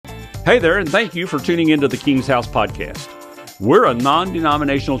Hey there, and thank you for tuning into the King's House podcast. We're a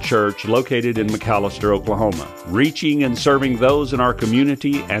non-denominational church located in McAlester, Oklahoma, reaching and serving those in our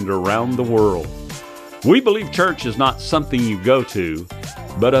community and around the world. We believe church is not something you go to,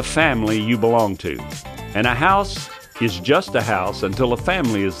 but a family you belong to. And a house is just a house until a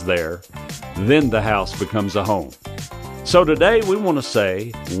family is there. Then the house becomes a home. So today we want to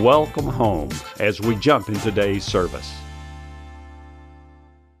say, welcome home as we jump in today's service.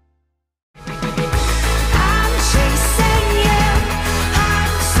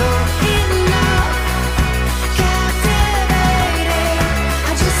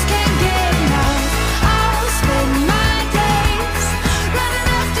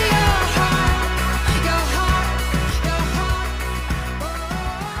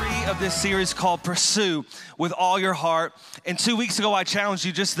 This series called Pursue with All Your Heart. And 2 weeks ago, I challenged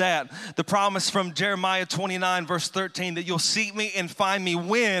you just that. The promise from Jeremiah 29, verse 13, that you'll seek me and find me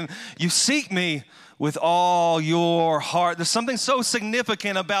when you seek me with all your heart. There's something so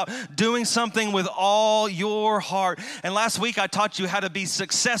significant about doing something with all your heart. And last week I taught you how to be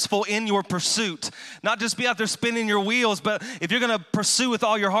successful in your pursuit. Not just be out there spinning your wheels, but if you're gonna pursue with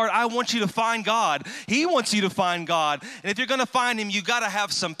all your heart, I want you to find God. He wants you to find God. And if you're gonna find Him, you gotta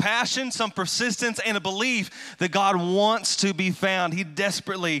have some passion, some persistence, and a belief that God wants to be found. He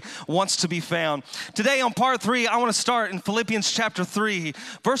desperately wants to be found. Today on part 3, I wanna start in Philippians chapter 3,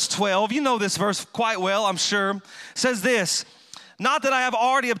 verse 12. You know this verse quite well, I'm sure. It says this, not that I have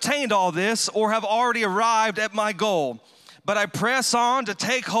already obtained all this or have already arrived at my goal, but I press on to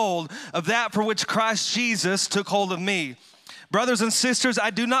take hold of that for which Christ Jesus took hold of me. Brothers and sisters, I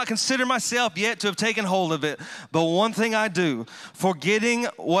do not consider myself yet to have taken hold of it, but one thing I do, forgetting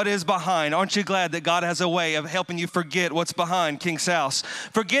what is behind. Aren't you glad that God has a way of helping you forget what's behind, King's House?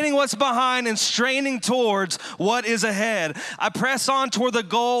 Forgetting what's behind and straining towards what is ahead. I press on toward the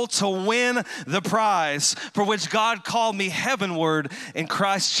goal to win the prize for which God called me heavenward in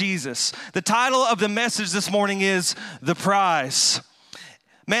Christ Jesus. The title of the message this morning is The Prize.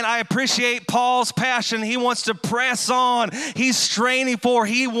 Man, I appreciate Paul's passion. He wants to press on. He's straining for.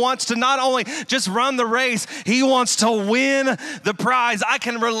 He wants to not only just run the race, he wants to win the prize. I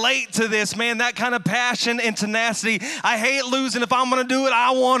can relate to this, man, that kind of passion and tenacity. I hate losing. If I'm going to do it,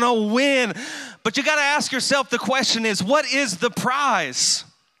 I want to win. But you got to ask yourself, the question is, what is the prize?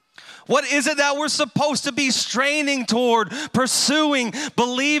 What is it that we're supposed to be straining toward, pursuing,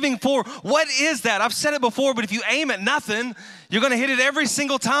 believing for? What is that? I've said it before, but if you aim at nothing, you're going to hit it every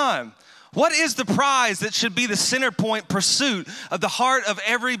single time. What is the prize that should be the center point pursuit of the heart of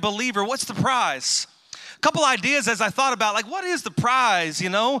every believer? What's the prize? A couple ideas as I thought about, like, what is the prize, you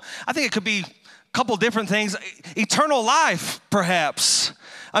know? I think it could be a couple different things. Eternal life, perhaps.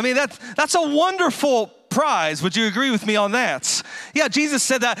 I mean, that's a wonderful prize. Would you agree with me on that? Yeah, Jesus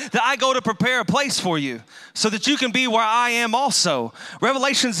said that I go to prepare a place for you so that you can be where I am also.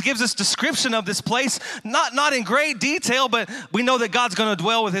 Revelations gives us description of this place, not in great detail, but we know that God's going to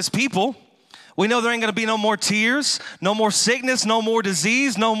dwell with His people. We know there ain't going to be no more tears, no more sickness, no more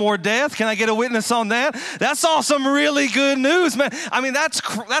disease, no more death. Can I get a witness on that? That's all some really good news, man. I mean, that's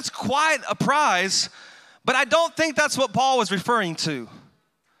quite a prize, but I don't think that's what Paul was referring to.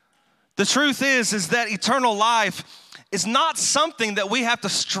 The truth is that eternal life is not something that we have to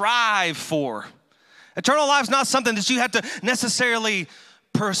strive for. Eternal life is not something that you have to necessarily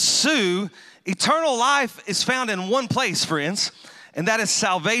pursue. Eternal life is found in one place, friends, and that is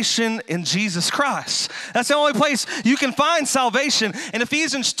salvation in Jesus Christ. That's the only place you can find salvation. In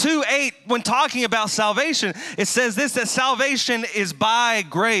Ephesians 2:8, when talking about salvation, it says this, that salvation is by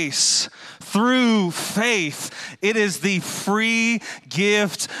grace through faith. It is the free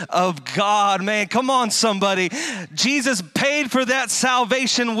gift of God. Man, come on, somebody. Jesus paid for that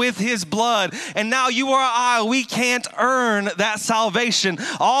salvation with His blood. And now you or I, we can't earn that salvation.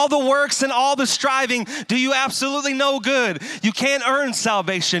 All the works and all the striving do you absolutely no good. You can't earn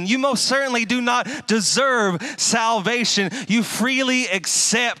salvation. You most certainly do not deserve salvation. You freely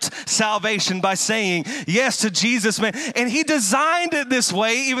accept salvation by saying yes to Jesus, man. And He designed it this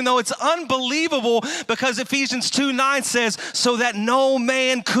way, even though it's unbelievable, because Ephesians 2:9 says, so that no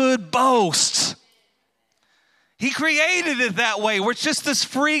man could boast. He created it that way, where it's just this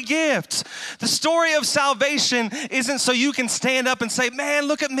free gift. The story of salvation isn't so you can stand up and say, man,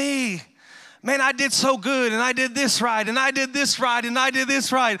 look at me. Man, I did so good, and I did this right, and I did this right, and I did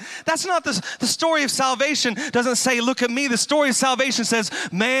this right. That's not the story of salvation. Doesn't say, look at me. The story of salvation says,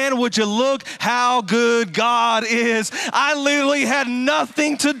 man, would you look how good God is. I literally had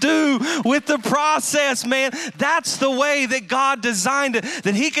nothing to do with the process, man. That's the way that God designed it,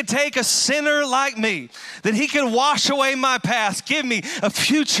 that he could take a sinner like me, that he could wash away my past, give me a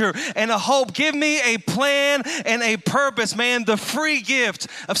future and a hope, give me a plan and a purpose, man, the free gift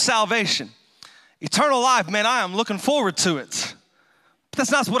of salvation. Eternal life, man, I am looking forward to it. But that's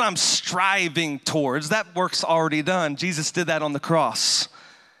not what I'm striving towards. That work's already done. Jesus did that on the cross.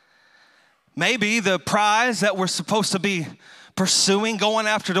 Maybe the prize that we're supposed to be pursuing, going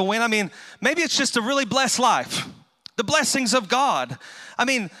after to win, maybe it's just a really blessed life. The blessings of God.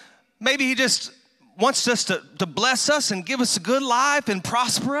 Maybe he just wants us to bless us and give us a good life and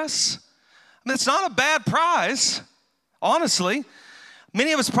prosper us. It's not a bad prize, honestly.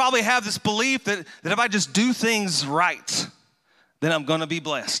 Many of us probably have this belief that if I just do things right, then I'm going to be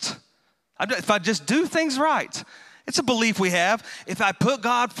blessed. If I just do things right. It's a belief we have. If I put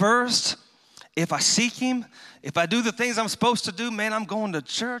God first, if I seek him, if I do the things I'm supposed to do, man, I'm going to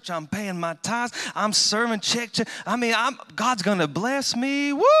church, I'm paying my tithes, I'm serving check. God's going to bless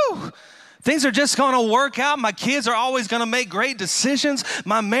me. Woo! Things are just going to work out. My kids are always going to make great decisions.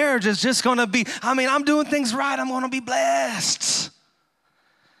 My marriage is just going to be, I'm doing things right. I'm going to be blessed.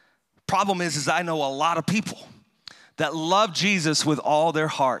 Problem is I know a lot of people that love Jesus with all their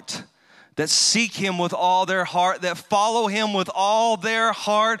heart, that seek him with all their heart, that follow him with all their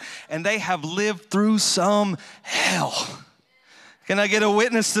heart, and they have lived through some hell. Can I get a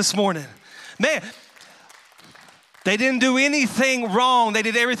witness this morning? Man, they didn't do anything wrong. They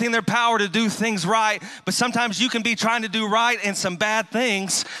did everything in their power to do things right. But sometimes you can be trying to do right and some bad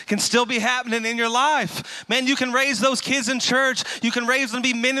things can still be happening in your life. Man, you can raise those kids in church. You can raise them to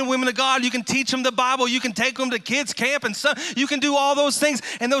be men and women of God. You can teach them the Bible. You can take them to kids camp and stuff. You can do all those things.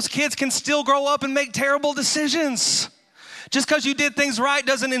 And those kids can still grow up and make terrible decisions. Just because you did things right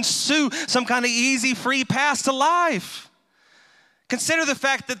doesn't ensue some kind of easy, free pass to life. Consider the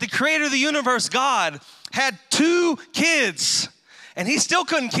fact that the creator of the universe, God, had 2 kids, and he still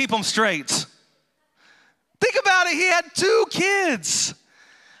couldn't keep them straight. Think about it. He had 2 kids.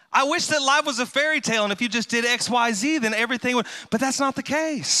 I wish that life was a fairy tale, and if you just did X, Y, Z, then everything would, but that's not the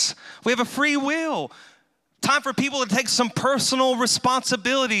case. We have a free will. Time for people to take some personal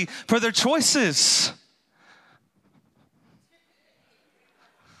responsibility for their choices.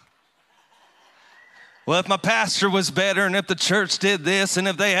 Well, if my pastor was better, and if the church did this, and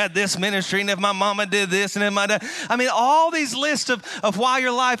if they had this ministry, and if my mama did this, and if my dad, all these lists of why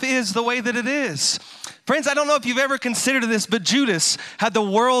your life is the way that it is. Friends, I don't know if you've ever considered this, but Judas had the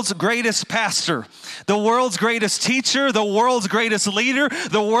world's greatest pastor, the world's greatest teacher, the world's greatest leader,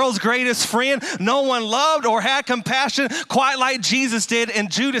 the world's greatest friend. No one loved or had compassion quite like Jesus did,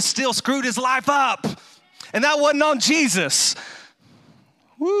 and Judas still screwed his life up. And that wasn't on Jesus.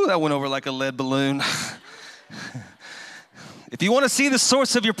 Woo, that went over like a lead balloon. If you want to see the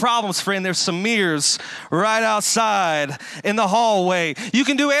source of your problems, friend, there's some mirrors right outside in the hallway. You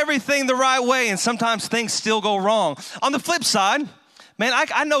can do everything the right way, and sometimes things still go wrong. On the flip side, man,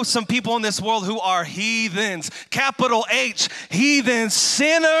 I know some people in this world who are heathens, capital H, heathens,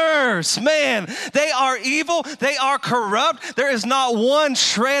 sinners. Man, they are evil. They are corrupt. There is not one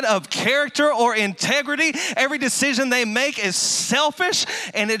shred of character or integrity. Every decision they make is selfish,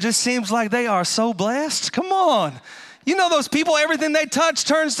 and it just seems like they are so blessed. Come on. You know those people, everything they touch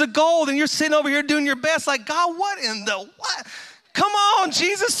turns to gold, and you're sitting over here doing your best like, God, what in the what? Come on,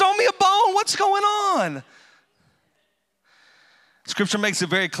 Jesus, throw me a bone. What's going on? Scripture makes it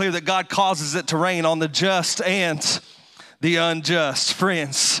very clear that God causes it to rain on the just and the unjust,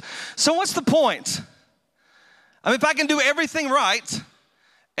 friends. So what's the point? If I can do everything right,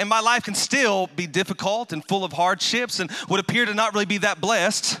 and my life can still be difficult and full of hardships and would appear to not really be that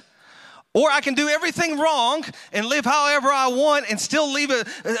blessed, or I can do everything wrong and live however I want and still live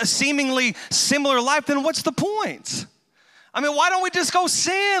a seemingly similar life, then what's the point? Why don't we just go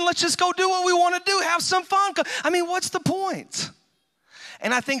sin? Let's just go do what we want to do, have some fun. What's the point?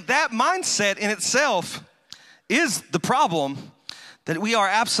 And I think that mindset in itself is the problem, that we are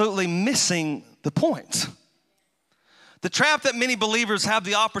absolutely missing the point. The trap that many believers have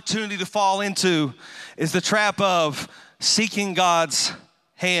the opportunity to fall into is the trap of seeking God's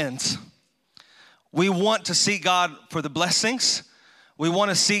hand. We want to seek God for the blessings. We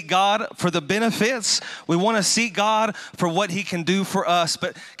want to seek God for the benefits. We want to seek God for what he can do for us.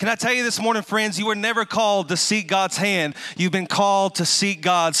 But can I tell you this morning, friends, you were never called to seek God's hand. You've been called to seek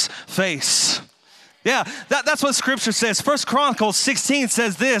God's face. Yeah, that's what Scripture says. 1 Chronicles 16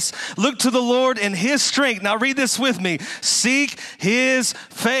 says this, look to the Lord in His strength. Now read this with me. Seek His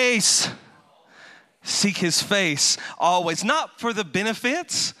face. Seek His face always. Not for the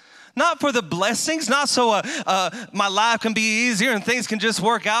benefits, not for the blessings, not so my life can be easier and things can just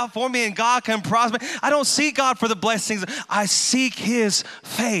work out for me and God can prosper me. I don't seek God for the blessings. I seek His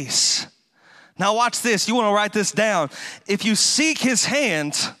face. Now watch this. You want to write this down. If you seek His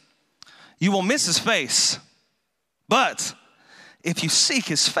hand, you will miss His face. But if you seek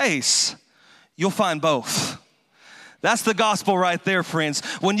His face, you'll find both. That's the gospel right there, friends.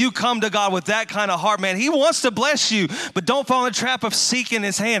 When you come to God with that kind of heart, man, He wants to bless you, but don't fall in the trap of seeking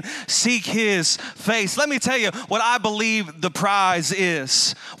His hand. Seek His face. Let me tell you what I believe the prize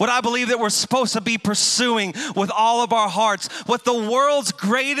is. What I believe that we're supposed to be pursuing with all of our hearts. What the world's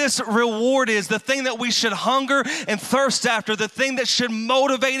greatest reward is. The thing that we should hunger and thirst after. The thing that should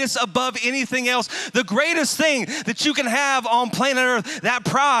motivate us above anything else. The greatest thing that you can have on planet Earth, that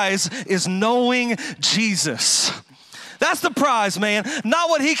prize is knowing Jesus. That's the prize, man. Not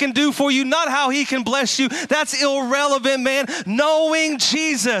what He can do for you, not how He can bless you. That's irrelevant, man. Knowing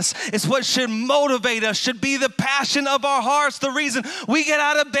Jesus is what should motivate us, should be the passion of our hearts. The reason we get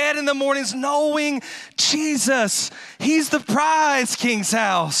out of bed in the mornings, knowing Jesus. He's the prize, King's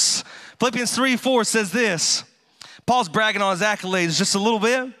house. Philippians 3:4 says this. Paul's bragging on his accolades just a little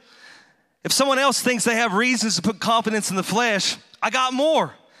bit. If someone else thinks they have reasons to put confidence in the flesh, I got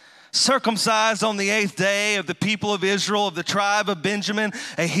more. Circumcised on the 8th day, of the people of Israel, of the tribe of Benjamin,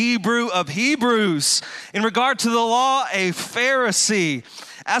 a Hebrew of Hebrews. In regard to the law, a Pharisee.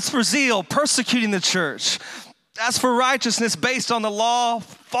 As for zeal, persecuting the church. As for righteousness based on the law,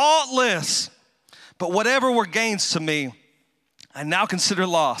 faultless. But whatever were gains to me, I now consider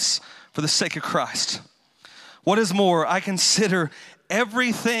loss for the sake of Christ. What is more, I consider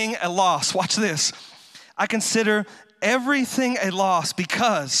everything a loss. Watch this. I consider everything a loss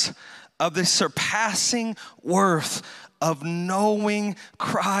because of the surpassing worth of knowing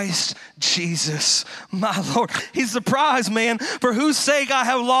Christ Jesus, my Lord. He's the prize, man, for whose sake I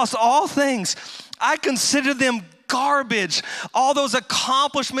have lost all things. I consider them garbage. All those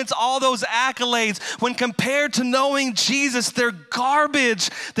accomplishments, all those accolades, when compared to knowing Jesus, they're garbage,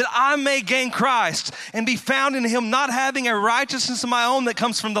 that I may gain Christ and be found in Him, not having a righteousness of my own that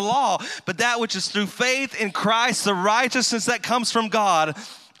comes from the law, but that which is through faith in Christ, the righteousness that comes from God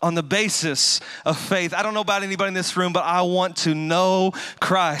on the basis of faith. I don't know about anybody in this room, but I want to know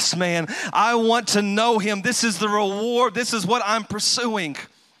Christ, man. I want to know Him. This is the reward. This is what I'm pursuing.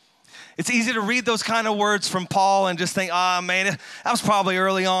 It's easy to read those kind of words from Paul and just think, man, that was probably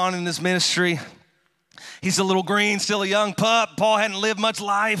early on in his ministry. He's a little green, still a young pup. Paul hadn't lived much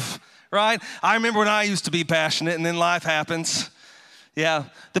life, right? I remember when I used to be passionate and then life happens. Yeah,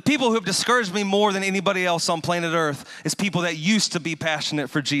 the people who have discouraged me more than anybody else on planet Earth is people that used to be passionate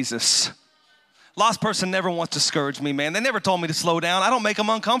for Jesus. Lost person never wants to discourage me, man. They never told me to slow down. I don't make them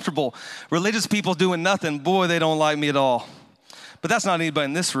uncomfortable. Religious people doing nothing, boy, they don't like me at all. But that's not anybody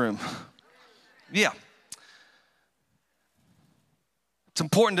in this room. Yeah. It's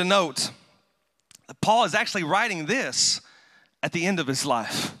important to note that Paul is actually writing this at the end of his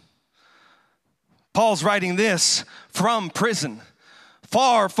life. Paul's writing this from prison.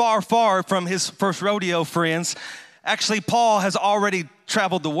 Far, far, far from his first rodeo friends. Actually, Paul has already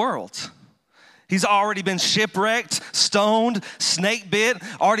traveled the world. He's already been shipwrecked, stoned, snake bit,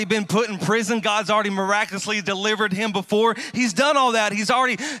 already been put in prison. God's already miraculously delivered him before. He's done all that. He's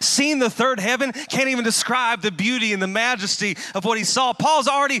already seen the third heaven. Can't even describe the beauty and the majesty of what he saw. Paul's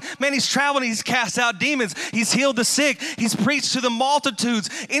already, man, he's traveled. He's cast out demons. He's healed the sick. He's preached to the multitudes.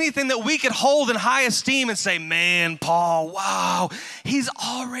 Anything that we could hold in high esteem and say, man, Paul, wow, he's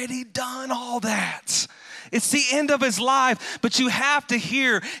already done all that. It's the end of his life, but you have to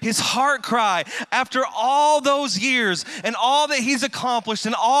hear his heart cry after all those years and all that he's accomplished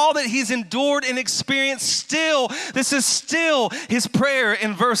and all that he's endured and experienced. Still, this is still his prayer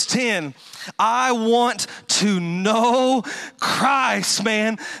in verse 10. I want to know Christ,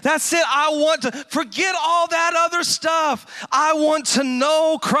 man. That's it. I want to forget all that other stuff. I want to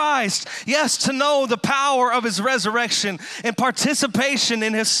know Christ. Yes, to know the power of his resurrection and participation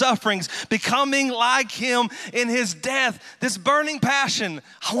in his sufferings, becoming like him in his death. This burning passion,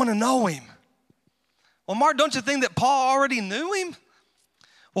 I want to know him. Well, Mark, don't you think that Paul already knew him?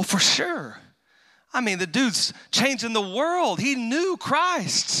 Well, for sure. I mean, the dude's changing the world. He knew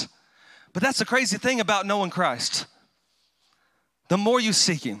Christ. But that's the crazy thing about knowing Christ. The more you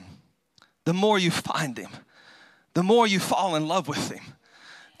seek him, the more you find him, the more you fall in love with him,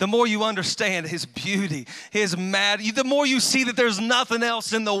 the more you understand his beauty, his the more you see that there's nothing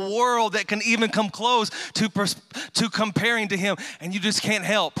else in the world that can even come close to comparing to him, and you just can't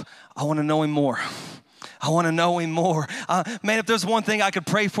help. I want to know him more. I want to know him more. Man, if there's one thing I could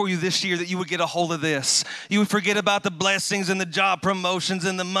pray for you this year, that you would get a hold of this. You would forget about the blessings and the job promotions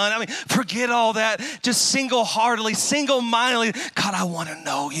and the money. I mean, forget all that. Just single-heartedly, single-mindedly, God, I want to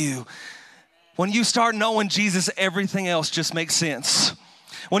know you. When you start knowing Jesus, everything else just makes sense.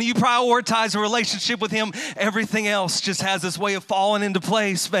 When you prioritize a relationship with him, everything else just has this way of falling into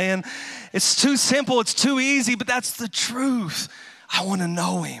place, man. It's too simple. It's too easy, but that's the truth. I want to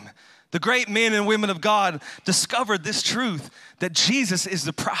know him. The great men and women of God discovered this truth, that Jesus is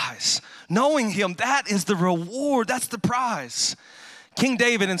the prize. Knowing him, that is the reward. That's the prize. King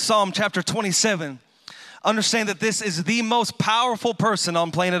David in Psalm chapter 27, understand that this is the most powerful person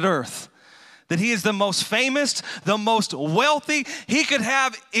on planet Earth. That he is the most famous, the most wealthy. He could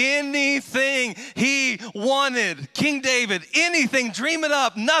have anything he wanted. King David, anything, dream it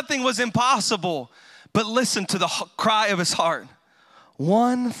up. Nothing was impossible. But listen to the cry of his heart.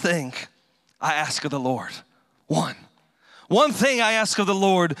 One thing I ask of the Lord. One thing I ask of the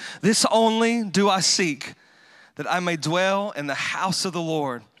Lord. This only do I seek, that I may dwell in the house of the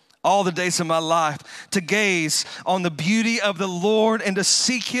Lord all the days of my life, to gaze on the beauty of the Lord and to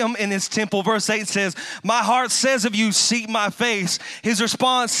seek him in his temple. Verse 8 says, my heart says of you, seek my face. His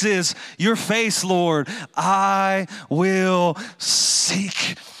response is, your face, Lord, I will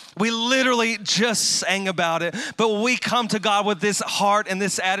seek. We literally just sang about it, but we come to God with this heart and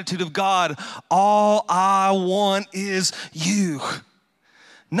this attitude of, God, all I want is you.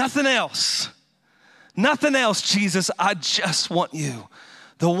 Nothing else. Nothing else, Jesus. I just want you.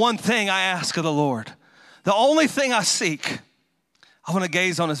 The one thing I ask of the Lord, the only thing I seek, I want to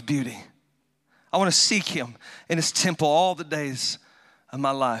gaze on his beauty. I want to seek him in his temple all the days of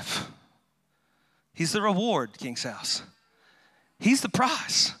my life. He's the reward, King's House. He's the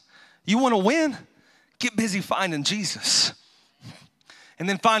prize. You want to win? Get busy finding Jesus. And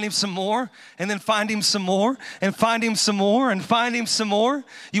then find him some more, and then find him some more, and find him some more, and find him some more.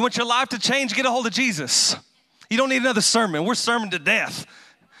 You want your life to change? Get a hold of Jesus. You don't need another sermon. We're sermoned to death.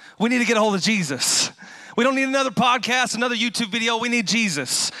 We need to get a hold of Jesus. We don't need another podcast, another YouTube video. We need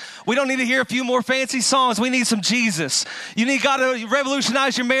Jesus. We don't need to hear a few more fancy songs. We need some Jesus. You need God to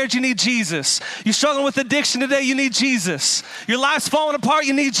revolutionize your marriage. You need Jesus. You're struggling with addiction today. You need Jesus. Your life's falling apart.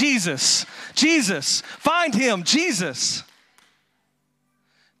 You need Jesus. Jesus. Find him. Jesus.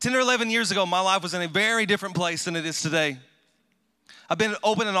 10 or 11 years ago, my life was in a very different place than it is today. I've been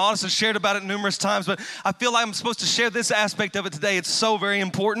open and honest and shared about it numerous times, but I feel like I'm supposed to share this aspect of it today. It's so very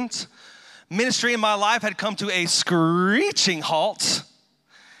important. Ministry in my life had come to a screeching halt.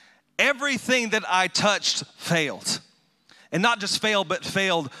 Everything that I touched failed. And not just failed, but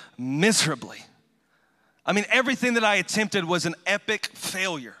failed miserably. I mean, everything that I attempted was an epic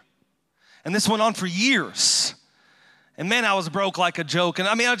failure. And this went on for years. And man, I was broke like a joke. And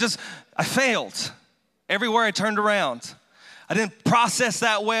I failed everywhere I turned around. I didn't process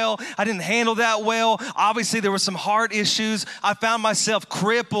that well. I didn't handle that well. Obviously, there were some heart issues. I found myself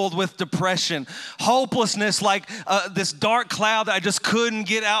crippled with depression, hopelessness, like this dark cloud that I just couldn't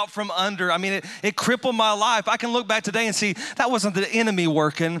get out from under. I mean, it crippled my life. I can look back today and see that wasn't the enemy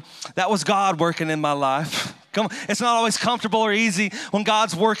working. That was God working in my life. Come on. It's not always comfortable or easy when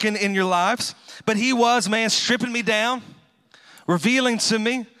God's working in your lives. But he was, man, stripping me down, revealing to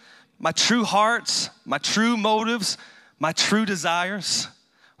me my true hearts, my true motives, my true desires.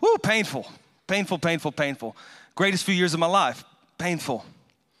 Woo, painful, painful, painful, painful. Greatest few years of my life, painful.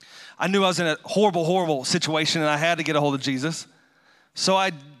 I knew I was in a horrible, horrible situation and I had to get a hold of Jesus. So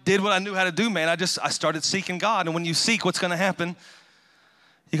I did what I knew how to do, man. I started seeking God. And when you seek, what's gonna happen?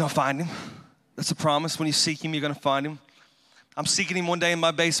 You're gonna find him. That's a promise. When you seek him, you're gonna find him. I'm seeking him one day in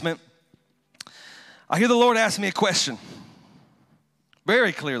my basement. I hear the Lord ask me a question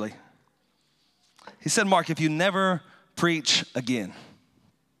very clearly. He said, Mark, if you never preach again,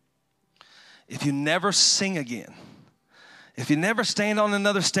 if you never sing again, if you never stand on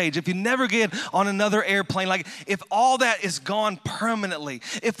another stage, if you never get on another airplane, like if all that is gone permanently,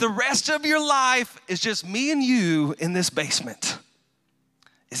 if the rest of your life is just me and you in this basement,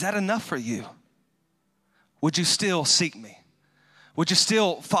 is that enough for you? Would you still seek me? Would you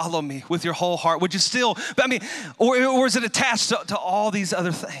still follow me with your whole heart? Would you still, or is it attached to all these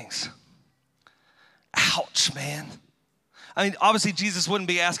other things? Ouch, man. I mean, obviously Jesus wouldn't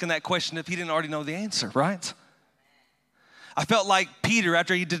be asking that question if he didn't already know the answer, right? I felt like Peter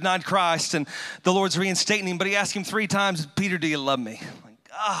after he denied Christ and the Lord's reinstating him, but he asked him 3 times, Peter, do you love me? I'm like,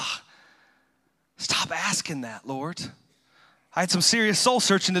 stop asking that, Lord. I had some serious soul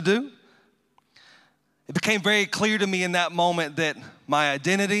searching to do. It became very clear to me in that moment that my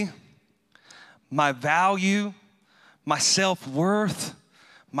identity, my value, my self-worth,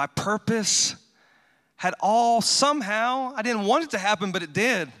 my purpose had all somehow, I didn't want it to happen, but it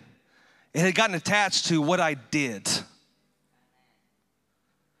did. It had gotten attached to what I did.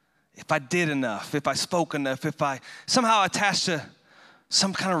 If I did enough, if I spoke enough, if I somehow attached to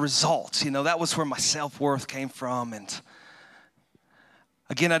some kind of results, that was where my self-worth came from. And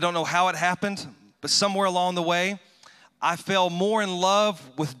again, I don't know how it happened, but somewhere along the way, I fell more in love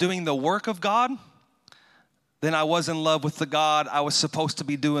with doing the work of God than I was in love with the God I was supposed to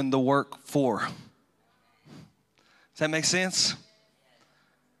be doing the work for. Does that make sense?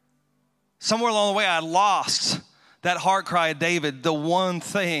 Somewhere along the way, I lost that heart cry of David, the one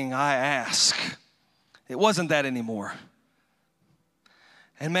thing I ask. It wasn't that anymore.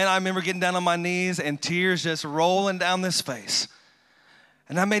 And man, I remember getting down on my knees and tears just rolling down this face.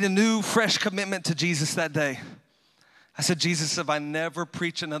 And I made a new, fresh commitment to Jesus that day. I said, Jesus, if I never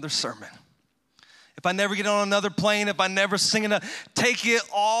preach another sermon, if I never get on another plane, if I never sing another, take it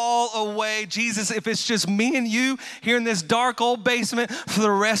all away. Jesus, if it's just me and you here in this dark old basement for the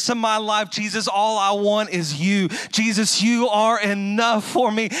rest of my life, Jesus, all I want is you. Jesus, you are enough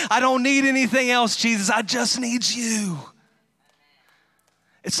for me. I don't need anything else, Jesus. I just need you.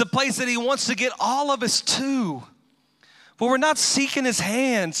 It's the place that he wants to get all of us to, where we're not seeking his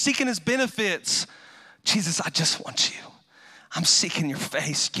hand, seeking his benefits. Jesus, I just want you. I'm seeking your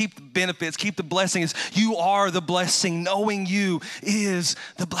face. Keep the benefits, keep the blessings. You are the blessing. Knowing you is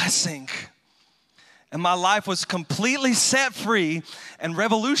the blessing. And my life was completely set free and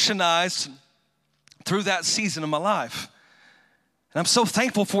revolutionized through that season of my life. And I'm so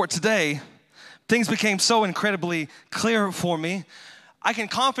thankful for it today. Things became so incredibly clear for me. I can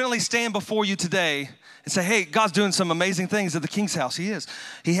confidently stand before you today and say, hey, God's doing some amazing things at the King's house. He is.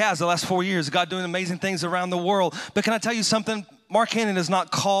 He has the last 4 years. God doing amazing things around the world. But can I tell you something? Mark Hennen is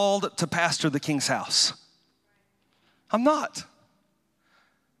not called to pastor the King's house. I'm not.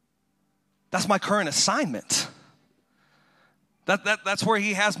 That's my current assignment. That's where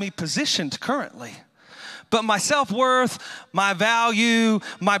he has me positioned currently. But my self-worth, my value,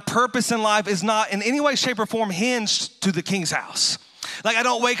 my purpose in life is not in any way, shape, or form hinged to the King's house. Like I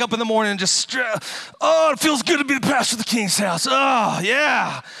don't wake up in the morning and just, it feels good to be the pastor of the King's house. Oh,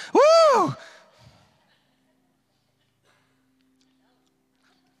 yeah. Woo!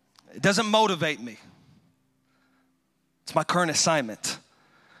 It doesn't motivate me. It's my current assignment.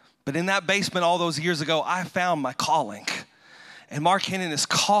 But in that basement all those years ago, I found my calling. And Mark Hennen is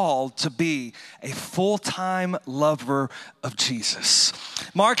called to be a full-time lover of Jesus.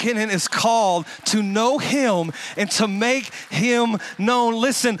 Mark Hennen is called to know him and to make him known.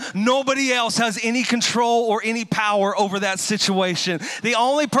 Listen, nobody else has any control or any power over that situation. The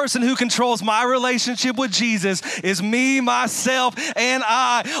only person who controls my relationship with Jesus is me, myself, and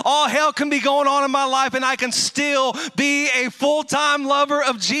I. All hell can be going on in my life and I can still be a full-time lover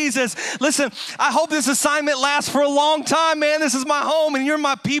of Jesus. Listen, I hope this assignment lasts for a long time, man. This is my home and you're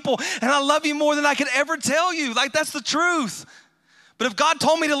my people and I love you more than I could ever tell you. Like that's the truth. But if God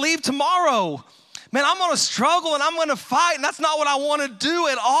told me to leave tomorrow, man, I'm going to struggle and I'm going to fight and that's not what I want to do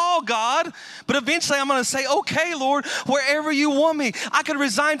at all, God. But eventually I'm going to say, okay, Lord, wherever you want me. I could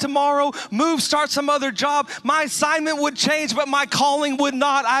resign tomorrow, move, start some other job. My assignment would change, but my calling would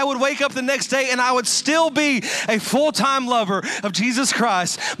not. I would wake up the next day and I would still be a full-time lover of Jesus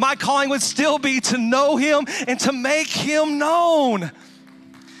Christ. My calling would still be to know him and to make him known.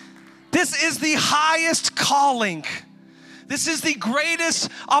 This is the highest calling. This is the greatest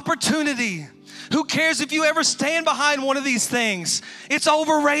opportunity. Who cares if you ever stand behind one of these things? It's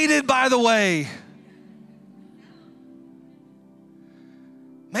overrated, by the way.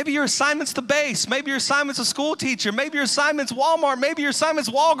 Maybe your assignment's the base. Maybe your assignment's a school teacher. Maybe your assignment's Walmart. Maybe your assignment's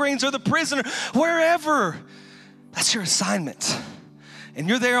Walgreens or the prison, wherever. That's your assignment. And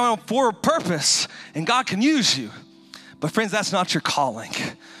you're there for a purpose, and God can use you. But friends, that's not your calling.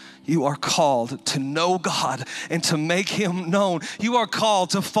 You are called to know God and to make him known. You are called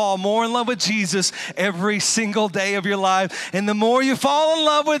to fall more in love with Jesus every single day of your life. And the more you fall in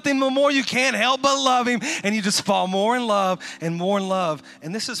love with him, the more you can't help but love him. And you just fall more in love and more in love.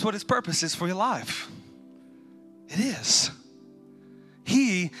 And this is what his purpose is for your life. It is.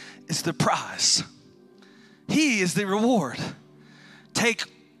 He is the prize. He is the reward. Take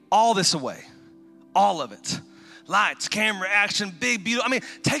all this away, all of it. Lights, camera, action, big, beautiful.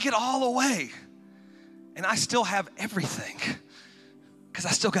 Take it all away. And I still have everything because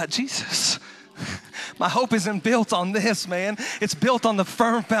I still got Jesus. My hope isn't built on this, man. It's built on the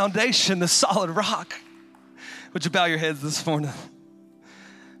firm foundation, the solid rock. Would you bow your heads this morning?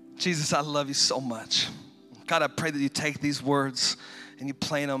 Jesus, I love you so much. God, I pray that you take these words and you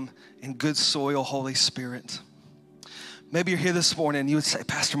plant them in good soil, Holy Spirit. Maybe you're here this morning and you would say,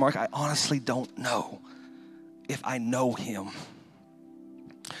 Pastor Mark, I honestly don't know if I know him.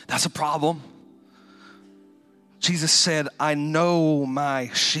 That's a problem. Jesus said, I know my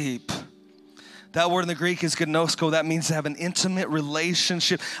sheep. That word in the Greek is gnosko. That means to have an intimate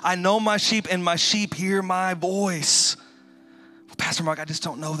relationship. I know my sheep and my sheep hear my voice. Well, Pastor Mark, I just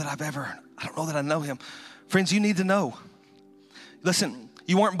don't know that I don't know that I know him. Friends, you need to know. Listen,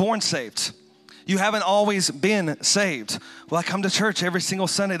 you weren't born saved. You haven't always been saved. Well, I come to church every single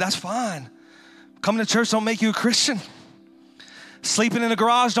Sunday. That's fine. Coming to church don't make you a Christian. Sleeping in a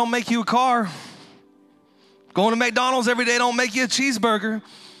garage don't make you a car. Going to McDonald's every day don't make you a cheeseburger.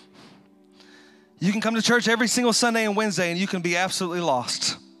 You can come to church every single Sunday and Wednesday and you can be absolutely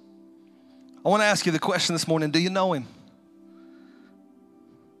lost. I want to ask you the question this morning, do you know him?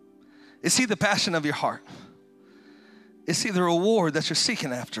 Is he the passion of your heart? Is he the reward that you're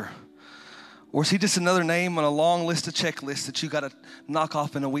seeking after? Or is he just another name on a long list of checklists that you got to knock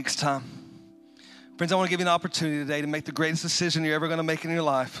off in a week's time? Friends, I want to give you an opportunity today to make the greatest decision you're ever going to make in your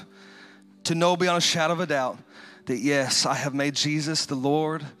life. To know beyond a shadow of a doubt that yes, I have made Jesus the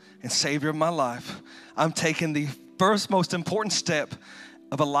Lord and Savior of my life. I'm taking the first most important step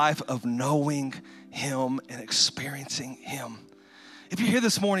of a life of knowing him and experiencing him. If you're here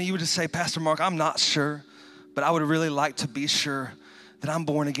this morning, you would just say, Pastor Mark, I'm not sure, but I would really like to be sure that I'm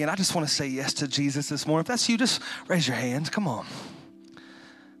born again. I just want to say yes to Jesus this morning. If that's you, just raise your hands. Come on.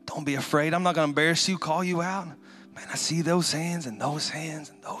 Don't be afraid. I'm not going to embarrass you, call you out. Man, I see those hands and those hands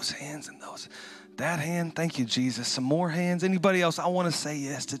and those hands and those. That hand, thank you, Jesus. Some more hands. Anybody else? I want to say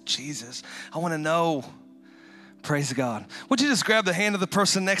yes to Jesus. I want to know. Praise God. Would you just grab the hand of the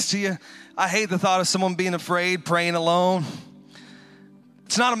person next to you? I hate the thought of someone being afraid, praying alone.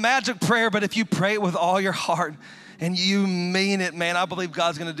 It's not a magic prayer, but if you pray it with all your heart and you mean it, man, I believe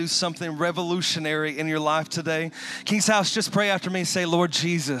God's going to do something revolutionary in your life today. King's House, just pray after me and say, Lord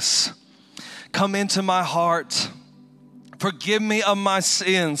Jesus, come into my heart. Forgive me of my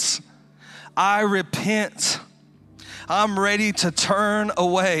sins. I repent. I'm ready to turn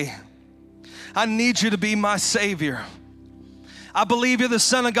away. I need you to be my Savior. I believe you're the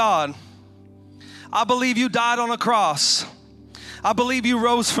Son of God. I believe you died on a cross. I believe you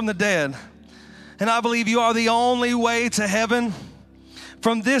rose from the dead. And I believe you are the only way to heaven.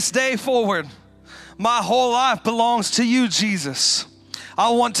 From this day forward, my whole life belongs to you, Jesus.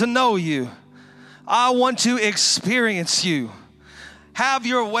 I want to know you. I want to experience you. Have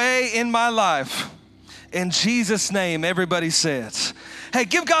your way in my life. In Jesus' name, everybody says. Hey,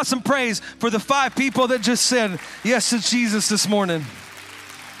 give God some praise for the 5 people that just said yes to Jesus this morning.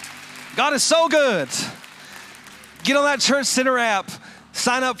 God is so good. Get on that Church Center app.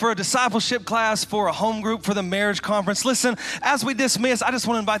 Sign up for a discipleship class, for a home group, for the marriage conference. Listen, as we dismiss, I just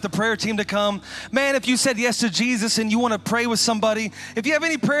want to invite the prayer team to come. Man, if you said yes to Jesus and you want to pray with somebody, if you have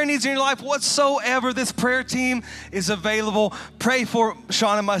any prayer needs in your life whatsoever, this prayer team is available. Pray for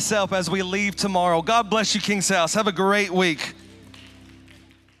Sean and myself as we leave tomorrow. God bless you, King's House. Have a great week.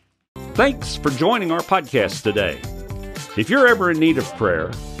 Thanks for joining our podcast today. If you're ever in need of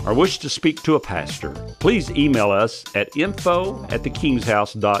prayer or wish to speak to a pastor, please email us at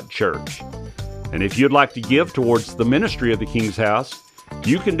info@thekingshouse.church. And if you'd like to give towards the ministry of the King's House,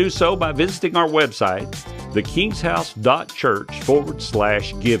 you can do so by visiting our website,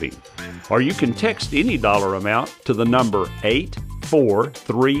 thekingshouse.church/giving. Or you can text any dollar amount to the number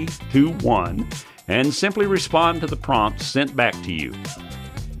 84321 and simply respond to the prompt sent back to you.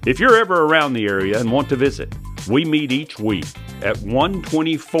 If you're ever around the area and want to visit, we meet each week at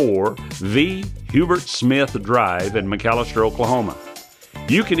 124 V. Hubert Smith Drive in McAllister, Oklahoma.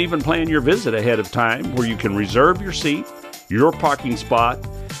 You can even plan your visit ahead of time where you can reserve your seat, your parking spot,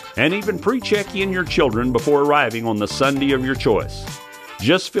 and even pre-check in your children before arriving on the Sunday of your choice.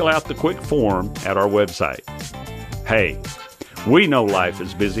 Just fill out the quick form at our website. Hey, we know life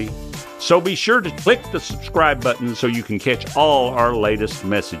is busy, so be sure to click the subscribe button so you can catch all our latest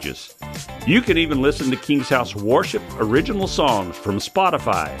messages. You can even listen to King's House Worship original songs from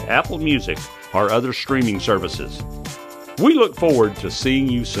Spotify, Apple Music, or other streaming services. We look forward to seeing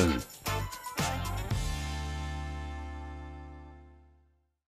you soon.